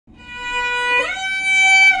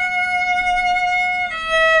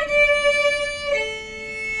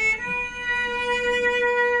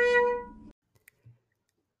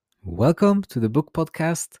welcome to the book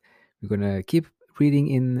podcast. We're going to keep reading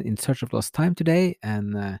in Search of Lost Time today,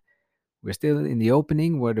 and we're still in the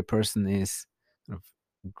opening where the person is sort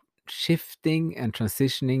of shifting and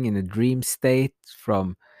transitioning in a dream state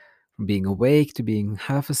from being awake to being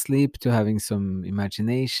half asleep to having some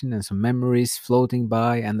imagination and some memories floating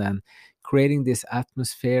by, and then creating this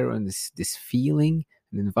atmosphere and this feeling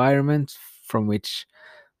and environment from which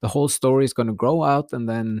the whole story is going to grow out, and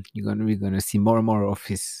then we're going to see more and more of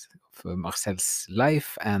Marcel's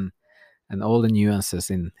life and all the nuances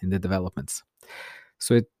in the developments.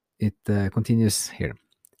 So it continues here.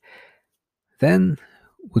 Then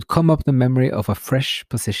would come up the memory of a fresh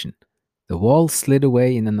position. The wall slid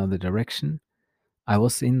away in another direction. I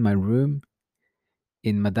was in my room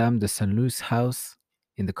in Madame de Saint-Loux's house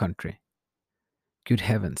in the country. Good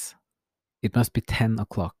heavens, it must be 10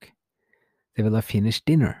 o'clock. They will have finished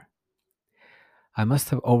dinner. I must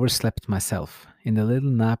have overslept myself in the little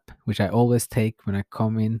nap which I always take when I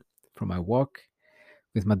come in from my walk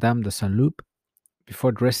with Madame de Saint-Loup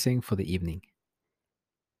before dressing for the evening.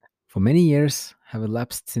 For many years have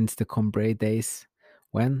elapsed since the Combray days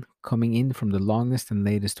when, coming in from the longest and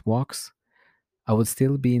latest walks, I would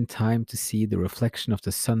still be in time to see the reflection of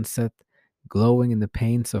the sunset glowing in the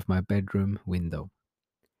panes of my bedroom window.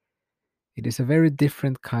 It is a very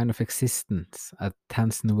different kind of existence at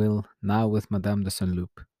Tansonville now with Madame de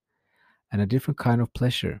Saint-Loup, and a different kind of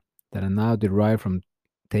pleasure that I now derive from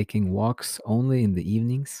taking walks only in the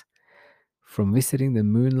evenings, from visiting the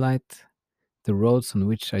moonlight, the roads on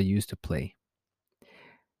which I used to play.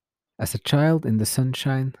 As a child in the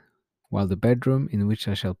sunshine, while the bedroom in which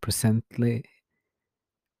I shall presently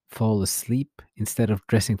fall asleep instead of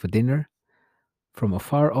dressing for dinner, from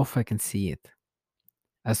afar off I can see it.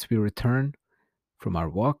 As we return from our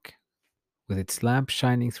walk, with its lamp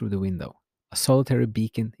shining through the window, a solitary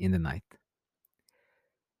beacon in the night.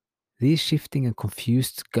 These shifting and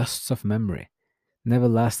confused gusts of memory never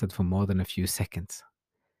lasted for more than a few seconds.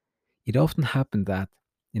 It often happened that,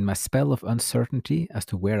 in my spell of uncertainty as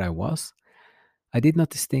to where I was, I did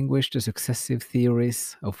not distinguish the successive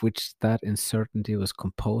theories of which that uncertainty was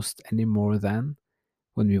composed any more than,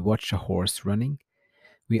 when we watch a horse running,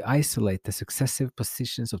 we isolate the successive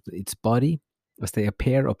positions of its body as they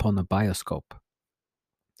appear upon a bioscope.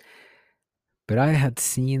 But I had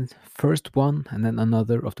seen first one and then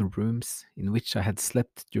another of the rooms in which I had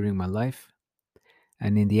slept during my life,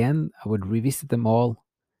 and in the end I would revisit them all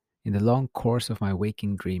in the long course of my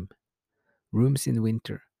waking dream. Rooms in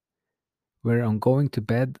winter, where on going to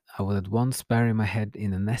bed I would at once bury my head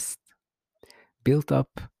in a nest, built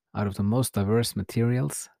up out of the most diverse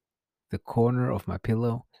materials, the corner of my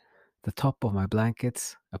pillow, the top of my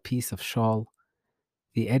blankets, a piece of shawl,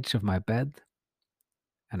 the edge of my bed,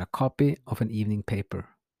 and a copy of an evening paper.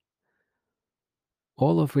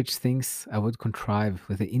 All of which things I would contrive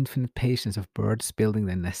with the infinite patience of birds building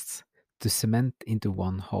their nests to cement into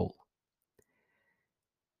one whole.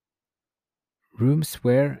 Rooms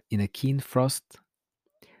where, in a keen frost,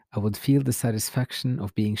 I would feel the satisfaction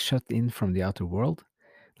of being shut in from the outer world,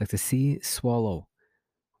 like the sea swallow,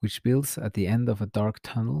 which builds at the end of a dark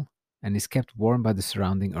tunnel and is kept warm by the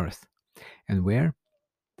surrounding earth, and where,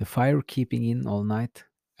 the fire keeping in all night,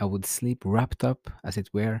 I would sleep wrapped up, as it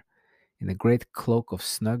were, in a great cloak of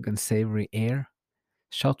snug and savory air,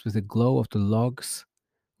 shot with the glow of the logs,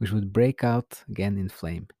 which would break out again in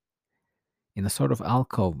flame. In a sort of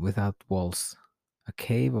alcove without walls, a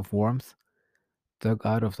cave of warmth dug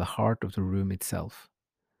out of the heart of the room itself.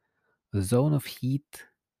 A zone of heat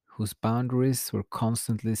whose boundaries were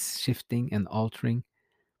constantly shifting and altering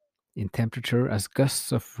in temperature as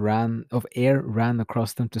gusts of air ran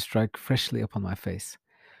across them to strike freshly upon my face,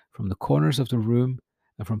 from the corners of the room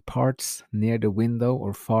and from parts near the window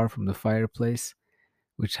or far from the fireplace,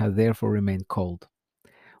 which had therefore remained cold,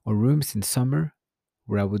 or rooms in summer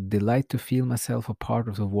where I would delight to feel myself a part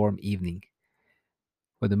of the warm evening,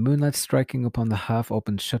 where the moonlight striking upon the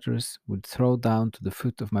half-opened shutters would throw down to the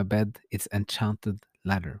foot of my bed its enchanted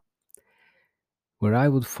ladder, where I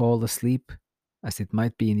would fall asleep, as it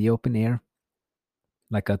might be in the open air,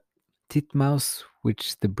 like a titmouse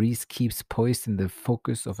which the breeze keeps poised in the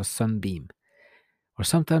focus of a sunbeam, or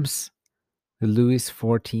sometimes the Louis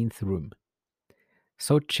XIV room,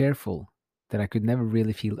 so cheerful that I could never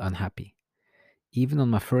really feel unhappy, even on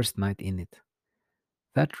my first night in it.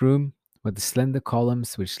 That room, where the slender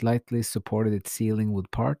columns which lightly supported its ceiling would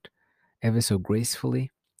part, ever so gracefully,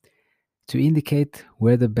 to indicate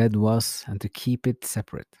where the bed was and to keep it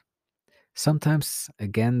separate. Sometimes,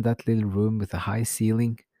 again, that little room with a high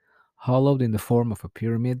ceiling, hollowed in the form of a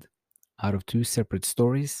pyramid, out of two separate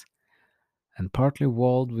stories, and partly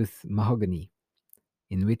walled with mahogany,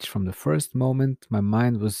 in which from the first moment my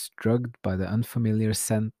mind was drugged by the unfamiliar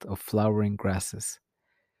scent of flowering grasses.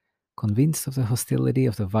 Convinced of the hostility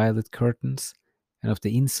of the violet curtains and of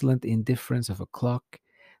the insolent indifference of a clock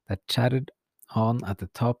that chattered on at the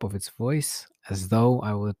top of its voice as though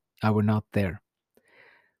I were not there,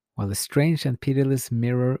 while a strange and pitiless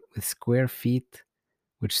mirror with square feet,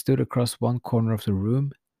 which stood across one corner of the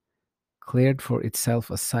room, cleared for itself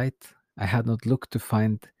a site I had not looked to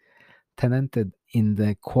find tenanted in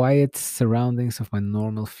the quiet surroundings of my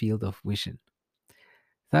normal field of vision.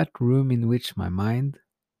 That room in which my mind,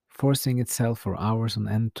 forcing itself for hours on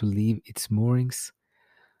end to leave its moorings,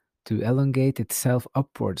 to elongate itself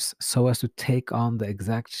upwards so as to take on the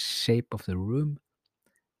exact shape of the room,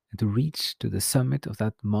 and to reach to the summit of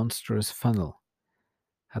that monstrous funnel,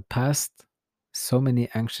 had passed so many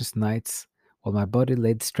anxious nights while my body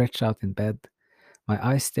lay stretched out in bed, my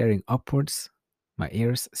eyes staring upwards, my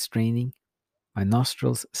ears straining, my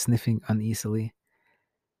nostrils sniffing uneasily,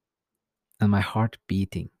 and my heart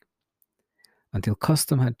beating, until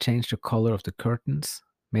custom had changed the color of the curtains,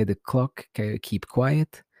 made the clock keep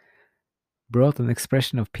quiet, brought an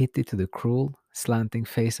expression of pity to the cruel, slanting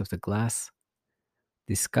face of the glass,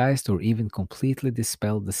 disguised or even completely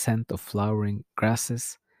dispelled the scent of flowering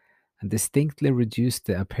grasses, and distinctly reduced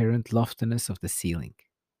the apparent loftiness of the ceiling.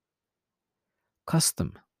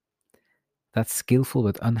 Custom, that skillful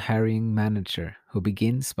but unharrying manager who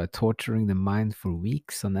begins by torturing the mind for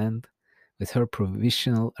weeks on end with her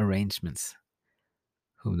provisional arrangements,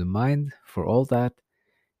 whom the mind, for all that,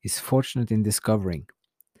 is fortunate in discovering,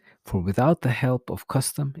 for without the help of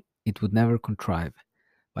custom it would never contrive,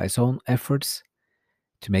 by its own efforts,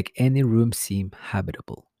 to make any room seem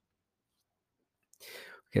habitable.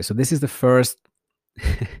 Okay, so this is the first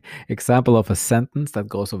example of a sentence that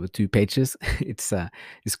goes over 2 pages. It's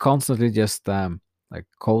constantly just like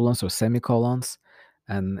colons or semicolons,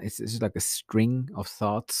 and it's just like a string of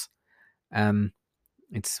thoughts. And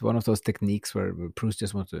it's one of those techniques where Proust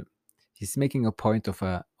just wants to. He's making a point of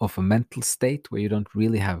a mental state where you don't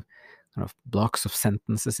really have kind of blocks of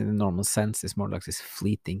sentences in the normal sense. It's more like this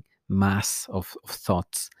fleeting mass of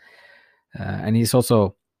thoughts. And he's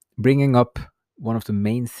also bringing up one of the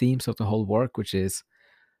main themes of the whole work, which is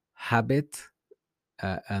habit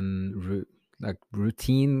and like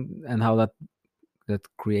routine, and how that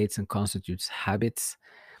creates and constitutes habits,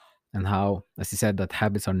 and how, as he said, that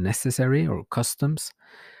habits are necessary, or customs,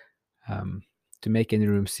 to make any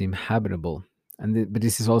room seem habitable. But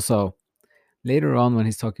this is also later on when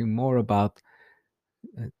he's talking more about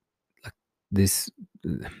like this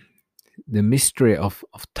the mystery of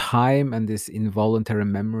time and this involuntary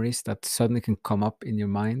memories that suddenly can come up in your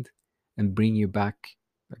mind and bring you back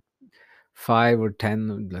like 5 or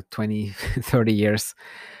 10, like 20, 30 years.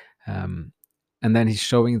 And then he's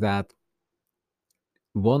showing that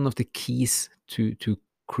one of the keys to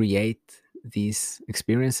create these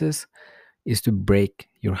experiences is to break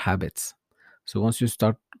your habits. So once you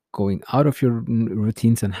start going out of your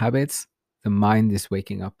routines and habits, the mind is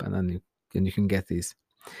waking up, and then you can get these.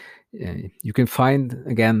 You can find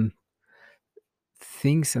again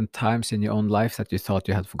things and times in your own life that you thought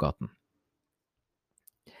you had forgotten.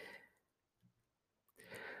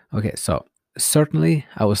 Okay, so certainly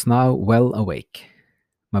I was now well awake.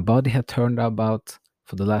 My body had turned about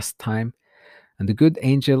for the last time, and the good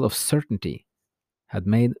angel of certainty had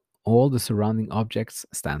made all the surrounding objects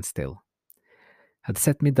stand still, had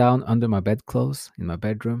set me down under my bedclothes in my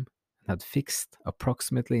bedroom, and had fixed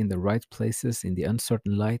approximately in the right places in the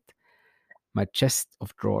uncertain light my chest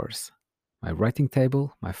of drawers, my writing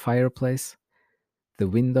table, my fireplace, the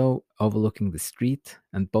window overlooking the street,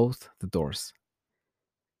 and both the doors.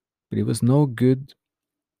 But it was no good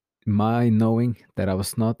my knowing that I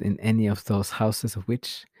was not in any of those houses of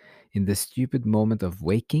which, in the stupid moment of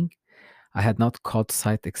waking, I had not caught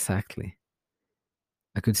sight exactly.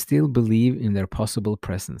 I could still believe in their possible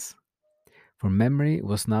presence, for memory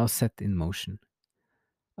was now set in motion.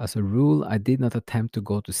 As a rule, I did not attempt to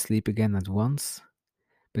go to sleep again at once,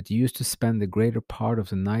 but used to spend the greater part of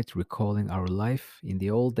the night recalling our life in the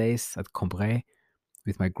old days at Cambrai,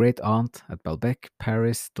 with my great aunt at Balbec,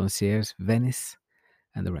 Paris, Doncières, Venice,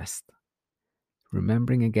 and the rest,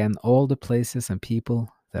 remembering again all the places and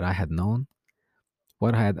people that I had known,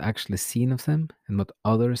 what I had actually seen of them, and what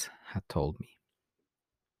others had told me.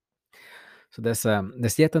 So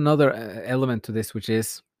there's yet another element to this, which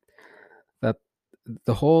is that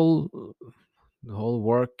the whole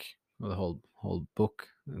work, or the whole book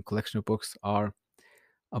and collection of books are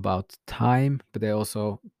about time, but they're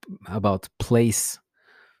also about place.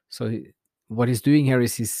 So what he's doing here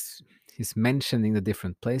is he's mentioning the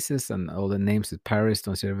different places and all the names of Paris,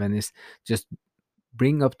 Doncières, Venice, just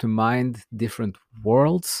bring up to mind different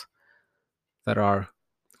worlds that are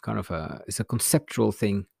kind of it's a conceptual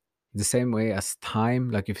thing, the same way as time.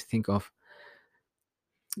 Like if you think of,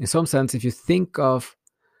 in some sense, if you think of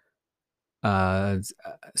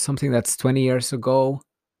something that's 20 years ago,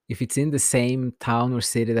 if it's in the same town or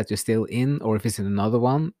city that you're still in, or if it's in another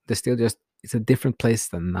one, they're still just, it's a different place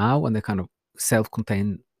than now, and they're kind of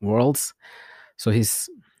self-contained worlds. So he's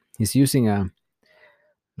using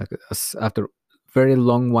after very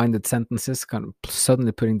long-winded sentences, kind of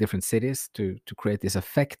suddenly putting different cities to create this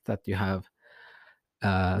effect that you have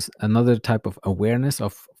another type of awareness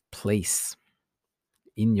of place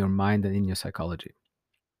in your mind and in your psychology.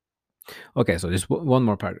 Okay, so just one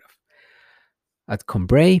more paragraph. At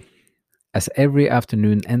Combray, as every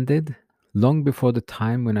afternoon ended, long before the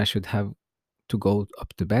time when I should have to go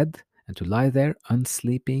up to bed and to lie there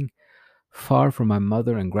unsleeping, far from my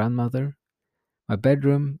mother and grandmother, my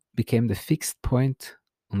bedroom became the fixed point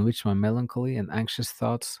on which my melancholy and anxious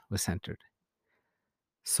thoughts were centered.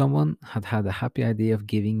 Someone had had the happy idea of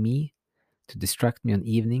giving me, to distract me on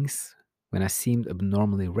evenings when I seemed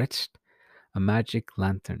abnormally wretched, a magic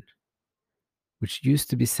lantern, which used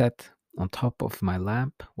to be set on top of my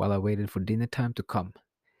lamp while I waited for dinner time to come.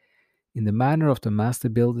 In the manner of the master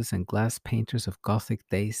builders and glass painters of Gothic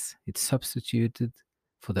days, it substituted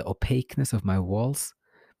for the opaqueness of my walls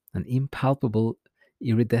an impalpable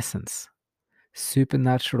iridescence,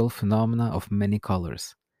 supernatural phenomena of many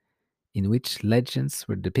colors, in which legends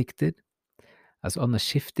were depicted as on a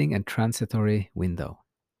shifting and transitory window.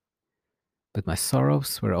 But my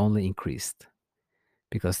sorrows were only increased,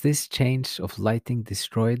 because this change of lighting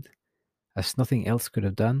destroyed, as nothing else could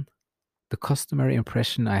have done, the customary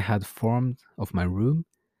impression I had formed of my room,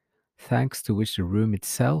 thanks to which the room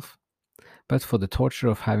itself, but for the torture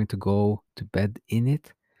of having to go to bed in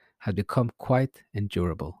it, had become quite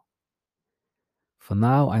endurable. For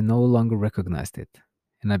now I no longer recognized it,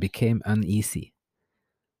 and I became uneasy,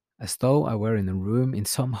 as though I were in a room in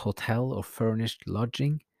some hotel or furnished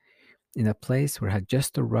lodging, in a place where I had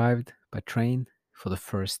just arrived by train for the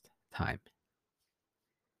first time.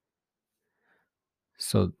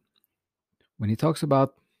 So when he talks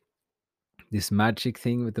about this magic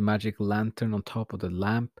thing with the magic lantern on top of the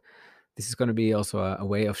lamp, this is going to be also a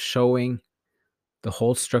way of showing the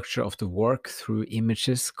whole structure of the work through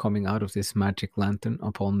images coming out of this magic lantern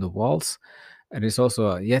upon the walls. And it's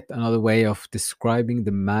also yet another way of describing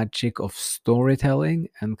the magic of storytelling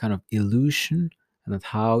and kind of illusion, and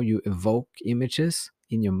how you evoke images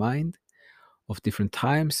in your mind of different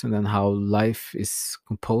times, and then how life is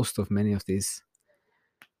composed of many of these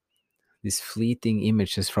fleeting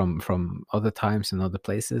images from other times and other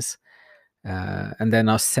places, and then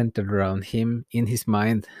are centered around him in his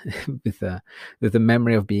mind with the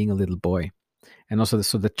memory of being a little boy. And also,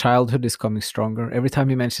 so the childhood is coming stronger. Every time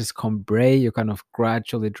he mentions Combray, you're kind of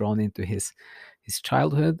gradually drawn into his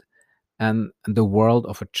childhood and the world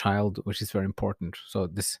of a child, which is very important. So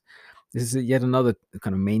this is yet another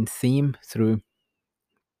kind of main theme through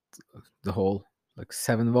the whole like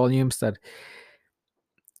 7 volumes, that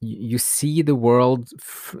you see the world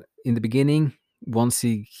in the beginning, once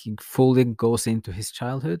he fully goes into his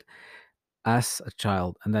childhood as a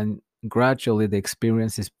child, and then gradually the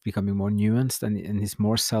experience is becoming more nuanced, and he's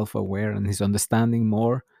more self-aware, and he's understanding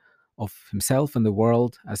more of himself and the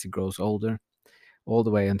world as he grows older, all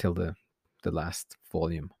the way until the last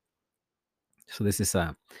volume. So this is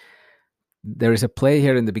there is a play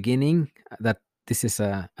here in the beginning that this is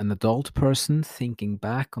an adult person thinking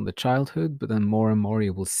back on the childhood, but then more and more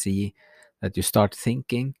you will see that you start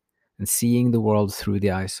thinking and seeing the world through the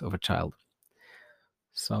eyes of a child.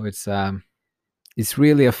 So it's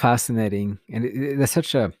really a fascinating, and there's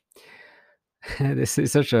such a this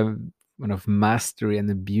is such a kind of mastery and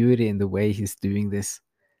the beauty in the way he's doing this,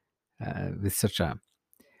 with such a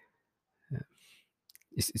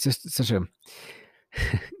it's just such a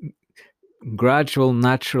gradual,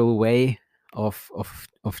 natural way of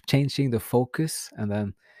changing the focus, and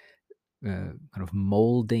then kind of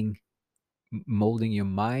molding your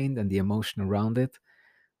mind and the emotion around it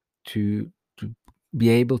to be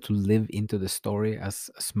able to live into the story as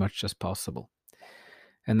much as possible,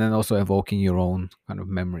 and then also evoking your own kind of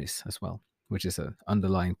memories as well, which is an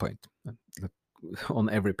underlying point on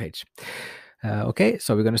every page. Okay,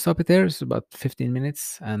 so we're going to stop it there. It's about 15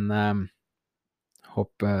 minutes, and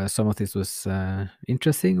hope some of this was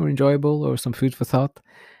interesting or enjoyable, or some food for thought.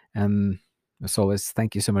 And as always,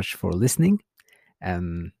 thank you so much for listening,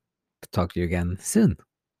 and talk to you again soon.